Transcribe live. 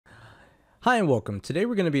Hi and welcome. Today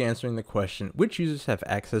we're going to be answering the question, which users have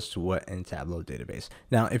access to what in Tableau database?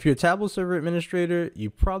 Now, if you're a Tableau server administrator, you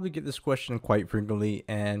probably get this question quite frequently,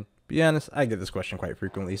 and be honest, I get this question quite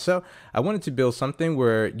frequently. So I wanted to build something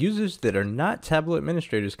where users that are not Tableau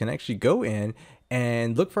administrators can actually go in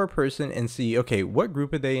and look for a person and see, okay, what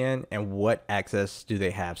group are they in and what access do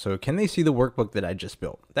they have? So can they see the workbook that I just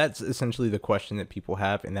built? That's essentially the question that people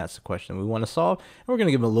have, and that's the question we want to solve. And we're going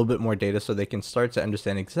to give them a little bit more data so they can start to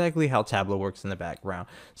understand exactly how Tableau works in the background.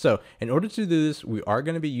 So in order to do this, we are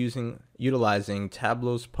going to be utilizing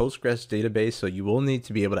Tableau's Postgres database. So you will need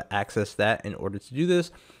to be able to access that in order to do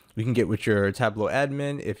this. You can get with your Tableau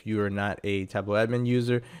admin if you are not a Tableau admin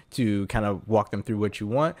user to kind of walk them through what you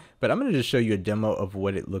want. But I'm going to just show you a demo of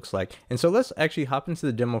what it looks like. And so let's actually hop into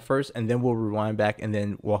the demo first, and then we'll rewind back and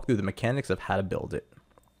then walk through the mechanics of how to build it.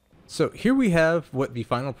 So here we have what the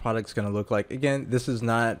final product is going to look like. Again, this is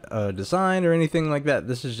not a design or anything like that.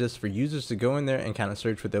 This is just for users to go in there and kind of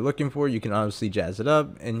search what they're looking for. You can obviously jazz it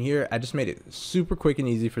up. And here I just made it super quick and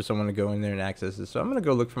easy for someone to go in there and access this. So I'm going to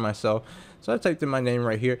go look for myself. So I typed in my name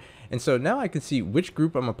right here. And so now I can see which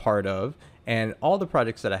group I'm a part of and all the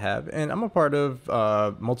projects that I have. And I'm a part of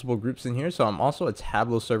multiple groups in here. So I'm also a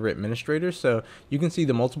Tableau server administrator. So you can see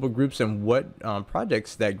the multiple groups and what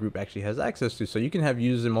projects that group actually has access to. So you can have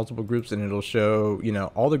users in multiple groups and it'll show,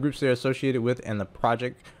 all the groups they're associated with and the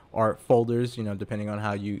project or folders, depending on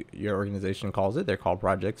how your organization calls it. They're called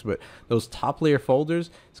projects, but those top layer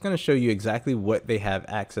folders, it's going to show you exactly what they have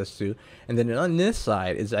access to. And then on this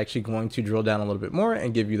side is actually going to drill down a little bit more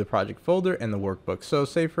and give you the project folder and the workbook. So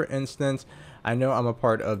say for instance, I know I'm a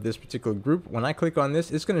part of this particular group. When I click on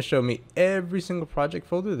this, it's going to show me every single project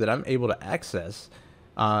folder that I'm able to access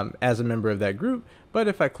as a member of that group. But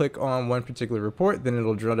if I click on one particular report, then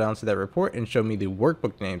it'll drill down to that report and show me the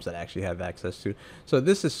workbook names that I actually have access to. So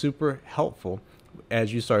this is super helpful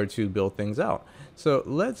as you start to build things out. So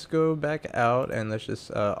let's go back out and let's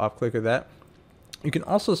just off click of that. You can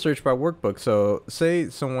also search by workbook. So say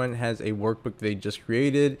someone has a workbook they just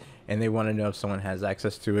created and they want to know if someone has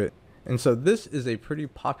access to it. And so this is a pretty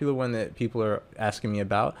popular one that people are asking me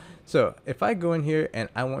about. So if I go in here and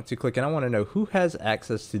I want to click and I want to know who has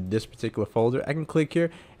access to this particular folder, I can click here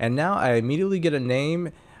and now I immediately get a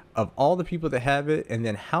name of all the people that have it and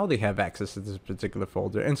then how they have access to this particular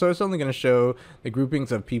folder. And so it's only going to show the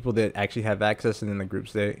groupings of people that actually have access and then the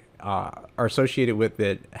groups they are associated with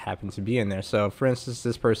that happen to be in there. So for instance,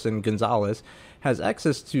 this person, Gonzalez, has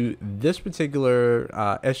access to this particular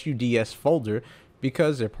SUDS folder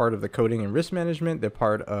because they're part of the coding and risk management, they're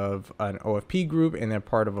part of an OFP group, and they're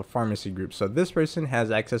part of a pharmacy group. So this person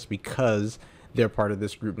has access because they're part of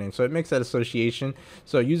this group name. So it makes that association.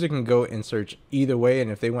 So a user can go and search either way.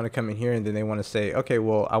 And if they want to come in here and then they want to say, okay,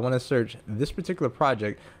 well, I want to search this particular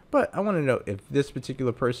project, but I want to know if this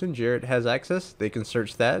particular person, Jared, has access, they can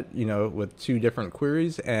search that, with two different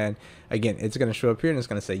queries. And again, it's going to show up here and it's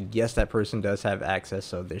going to say, yes, that person does have access.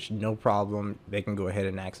 So there's no problem. They can go ahead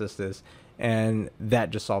and access this. And that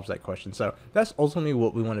just solves that question. So that's ultimately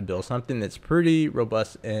what we want to build, something that's pretty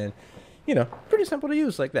robust and pretty simple to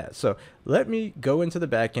use like that. So let me go into the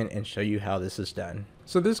backend and show you how this is done.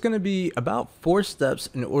 So there's going to be about 4 steps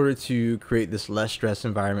in order to create this less stress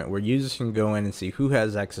environment where users can go in and see who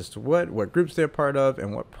has access to what groups they're part of,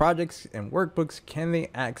 and what projects and workbooks can they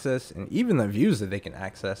access, and even the views that they can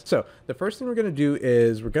access. So the first thing we're going to do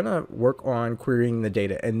is we're going to work on querying the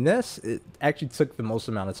data. And it actually took the most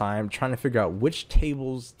amount of time trying to figure out which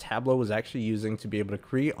tables Tableau was actually using to be able to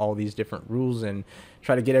create all these different rules and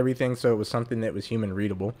try to get everything so it was something that was human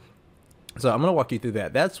readable. So I'm going to walk you through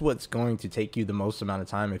that. That's what's going to take you the most amount of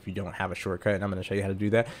time if you don't have a shortcut, and I'm going to show you how to do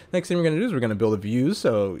that. Next thing we're going to do is we're going to build a view.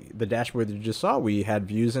 So the dashboard that you just saw, we had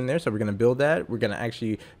views in there. So we're going to build that. We're going to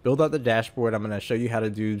actually build out the dashboard. I'm going to show you how to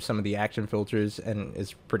do some of the action filters, and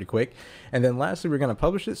it's pretty quick. And then lastly, we're going to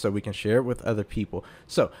publish it so we can share it with other people.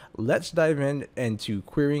 So let's dive into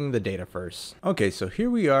querying the data first. Okay, so here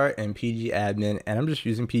we are in PGAdmin, and I'm just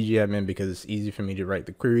using PGAdmin because it's easy for me to write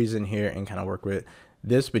the queries in here and kind of work with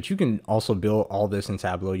this, but you can also build all this in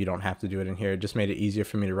Tableau. You don't have to do it in here. It just made it easier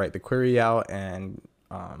for me to write the query out and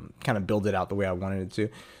kind of build it out the way I wanted it to.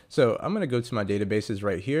 So I'm going to go to my databases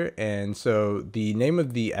right here. And so the name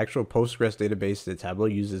of the actual Postgres database that Tableau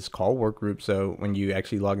uses is called Workgroup. So when you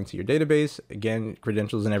actually log into your database, again,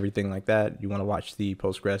 credentials and everything like that, you want to watch the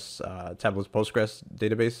Tableau's Postgres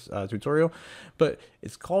database tutorial, but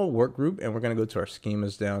it's called Workgroup. And we're going to go to our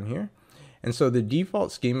schemas down here. And so the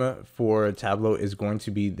default schema for Tableau is going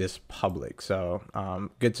to be this public. So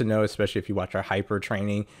good to know, especially if you watch our Hyper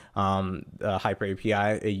training, the Hyper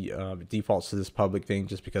API, it defaults to this public thing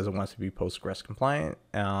just because it wants to be Postgres compliant.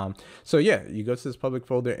 So yeah, you go to this public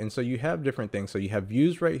folder, and so you have different things. So you have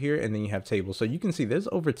views right here, and then you have tables. So you can see there's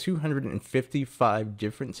over 255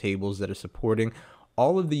 different tables that are supporting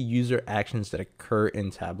all of the user actions that occur in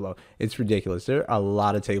Tableau. It's ridiculous. There are a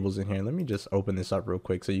lot of tables in here. Let me just open this up real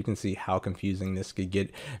quick so you can see how confusing this could get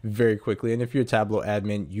very quickly. And if you're a Tableau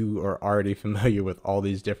admin, you are already familiar with all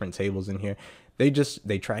these different tables in here. They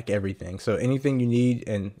track everything. So anything you need,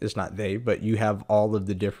 and it's not they, but you have all of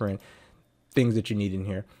the different things that you need in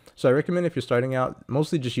here. So I recommend if you're starting out,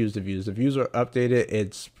 mostly just use the views. The views are updated.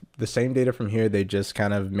 It's the same data from here. They just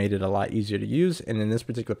kind of made it a lot easier to use. And in this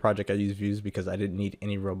particular project, I use views because I didn't need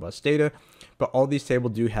any robust data. But all these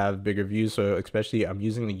tables do have bigger views. So especially I'm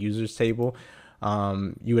using the users table.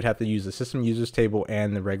 You would have to use the system users table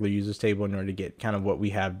and the regular users table in order to get kind of what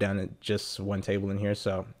we have done at just one table in here.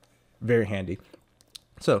 So very handy.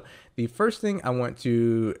 So the first thing I want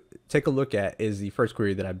to take a look at is the first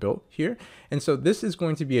query that I built here. And so this is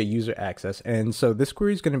going to be a user access. And so this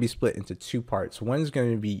query is going to be split into two parts. One is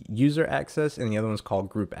going to be user access and the other one's called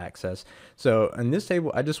group access. So in this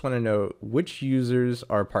table, I just want to know which users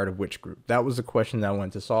are part of which group. That was the question that I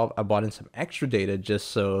wanted to solve. I brought in some extra data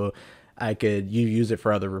just so I could use it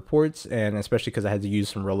for other reports, and especially because I had to use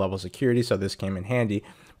some row level security. So this came in handy.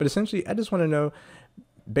 But essentially, I just want to know,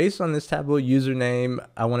 based on this Tableau username,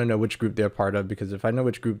 I want to know which group they're part of, because if I know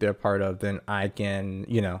which group they're part of, then I can,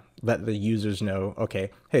 let the users know,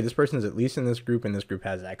 okay, hey, this person is at least in this group and this group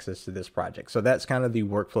has access to this project. So that's kind of the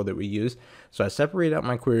workflow that we use. So I separate out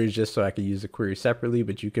my queries just so I could use the query separately,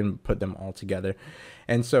 but you can put them all together.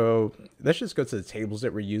 And so let's just go to the tables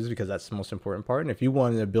that we use, because that's the most important part. And if you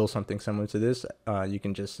wanted to build something similar to this, you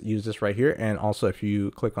can just use this right here. And also, if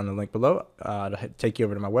you click on the link below, it'll take you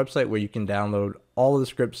over to my website where you can download all of the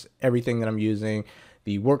scripts, everything that I'm using,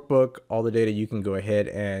 the workbook, all the data. You can go ahead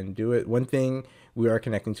and do it. One thing, we are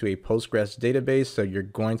connecting to a Postgres database, so you're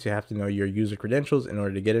going to have to know your user credentials in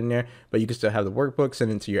order to get in there, but you can still have the workbook,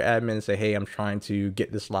 send it to your admin and say, hey, I'm trying to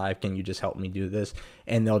get this live. Can you just help me do this?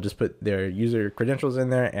 And they'll just put their user credentials in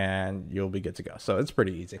there and you'll be good to go. So it's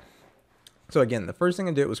pretty easy. So again, the first thing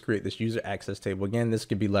I did was create this user access table. Again, this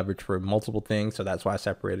could be leveraged for multiple things, so that's why I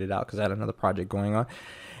separated it out, because I had another project going on.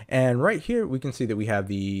 And right here, we can see that we have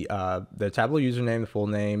the Tableau username, the full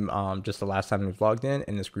name, just the last time we've logged in,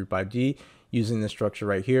 and this group ID using this structure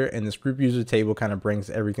right here. And this group user table kind of brings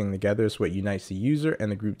everything together, so it unites the user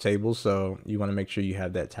and the group table. So you want to make sure you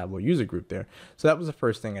have that Tableau user group there. So that was the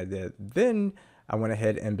first thing I did. Then I went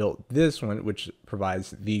ahead and built this one, which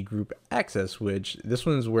provides the group access, which this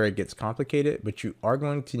one's where it gets complicated, but you are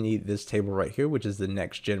going to need this table right here, which is the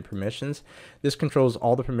next gen permissions. This controls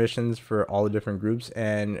all the permissions for all the different groups.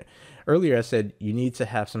 And earlier I said you need to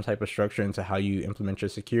have some type of structure into how you implement your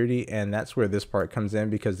security. And that's where this part comes in,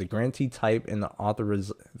 because the grantee type and the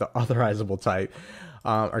authorizable type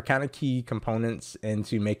are kind of key components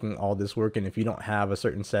into making all this work. And if you don't have a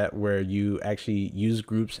certain set where you actually use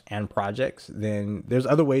groups and projects, then there's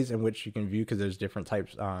other ways in which you can view, because there's different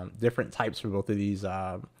types for both of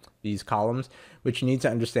these columns, but you need to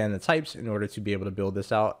understand the types in order to be able to build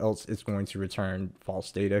this out, else it's going to return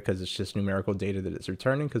false data, because it's just numerical data that it's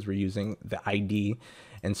returning, because we're using the ID.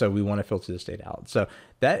 And so we want to filter this data out. So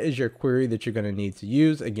that is your query that you're going to need to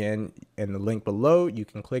use. Again, in the link below, you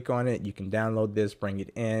can click on it, you can download this, bring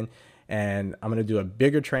it in, and I'm going to do a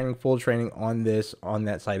bigger training, full training on this on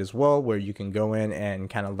that site as well, where you can go in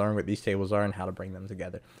and kind of learn what these tables are and how to bring them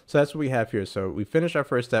together. So that's what we have here. So we finished our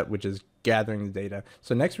first step, which is gathering the data.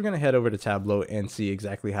 So next we're going to head over to Tableau and see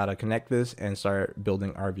exactly how to connect this and start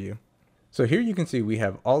building our view. So here you can see we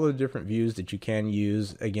have all the different views that you can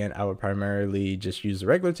use. Again, I would primarily just use the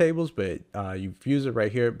regular tables, but you views it right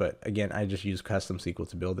here. But again, I just use custom SQL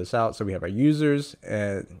to build this out. So we have our users,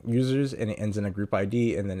 and it ends in a group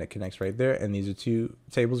ID, and then it connects right there. And these are two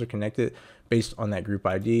tables are connected based on that group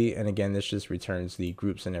ID. And again, this just returns the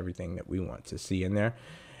groups and everything that we want to see in there.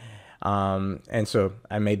 And so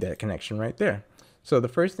I made that connection right there. So the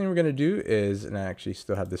first thing we're going to do is, and I actually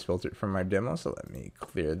still have this filtered from my demo, so let me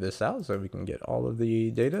clear this out so we can get all of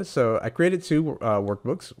the data. So I created two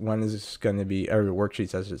workbooks. One is going to be, or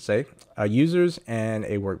worksheets, I should say, users and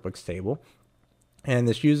a workbooks table. And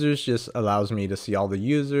this users just allows me to see all the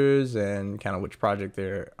users and kind of which project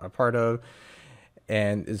they're a part of.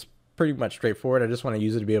 And it's pretty much straightforward. I just want to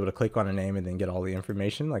use it to be able to click on a name and then get all the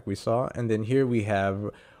information like we saw. And then here we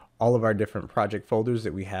have all of our different project folders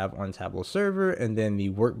that we have on Tableau server, and then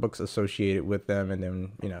the workbooks associated with them. And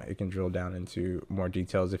then, it can drill down into more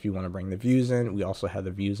details if you want to bring the views in. We also have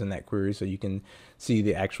the views in that query, so you can see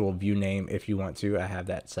the actual view name if you want to. I have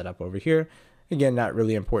that set up over here. Again, not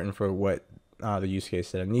really important for what the use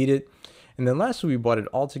case that I needed. And then lastly, we brought it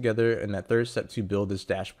all together in that third step to build this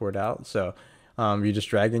dashboard out. So you just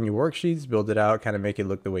drag in your worksheets, build it out, kind of make it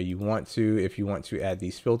look the way you want to. If you want to add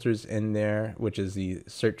these filters in there, which is the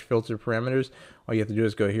search filter parameters, all you have to do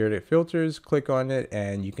is go here to filters, click on it,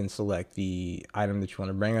 and you can select the item that you want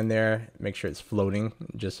to bring on there. Make sure it's floating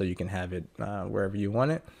just so you can have it wherever you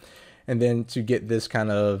want it. And then to get this kind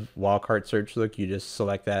of wildcard search look, you just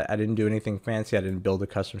select that. I didn't do anything fancy. I didn't build a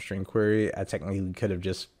custom string query. I technically could have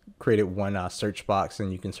just created one search box,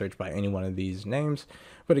 and you can search by any one of these names.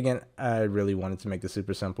 But again, I really wanted to make this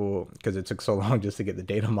super simple because it took so long just to get the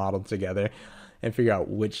data model together and figure out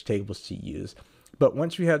which tables to use. But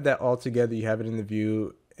once you have that all together, you have it in the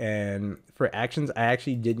view. And for actions, I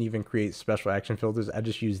actually didn't even create special action filters. I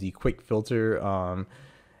just used the quick filter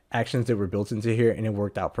actions that were built into here, and it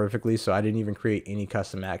worked out perfectly. So I didn't even create any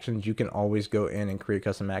custom actions. You can always go in and create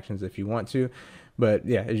custom actions if you want to, but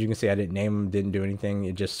yeah, as you can see, I didn't name them, didn't do anything.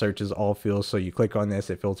 It just searches all fields. So you click on this,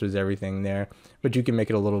 it filters everything there, but you can make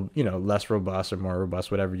it a little, less robust or more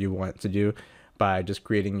robust, whatever you want to do, by just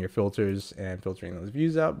creating your filters and filtering those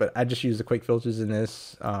views out. But I just use the quick filters in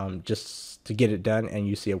this just to get it done, and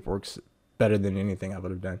you see it works better than anything I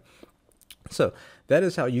would have done. So that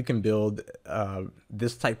is how you can build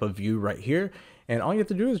this type of view right here. And all you have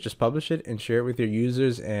to do is just publish it and share it with your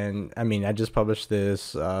users. And I mean, I just published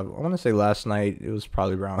this, I want to say last night. It was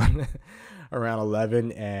probably around around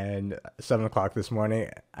 11, and 7 o'clock this morning,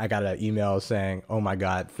 I got an email saying, "Oh my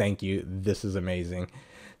God, thank you. This is amazing."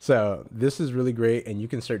 So this is really great. And you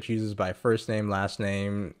can search users by first name, last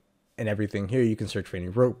name, and everything here. You can search for any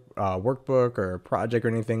workbook or project or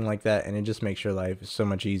anything like that, and it just makes your life so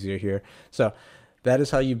much easier here. So that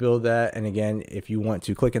is how you build that. And again, if you want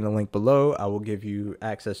to click in the link below, I will give you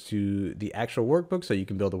access to the actual workbook, so you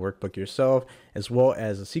can build a workbook yourself, as well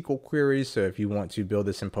as a SQL query. So if you want to build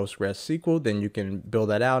this in PostgreSQL, then you can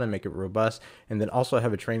build that out and make it robust. And then also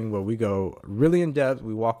have a training where we go really in depth.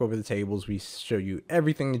 We walk over the tables. We show you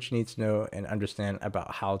everything that you need to know and understand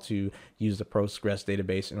about how to use the Postgres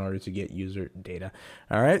database in order to get user data.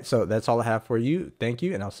 All right, so that's all I have for you. Thank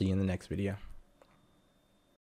you, and I'll see you in the next video.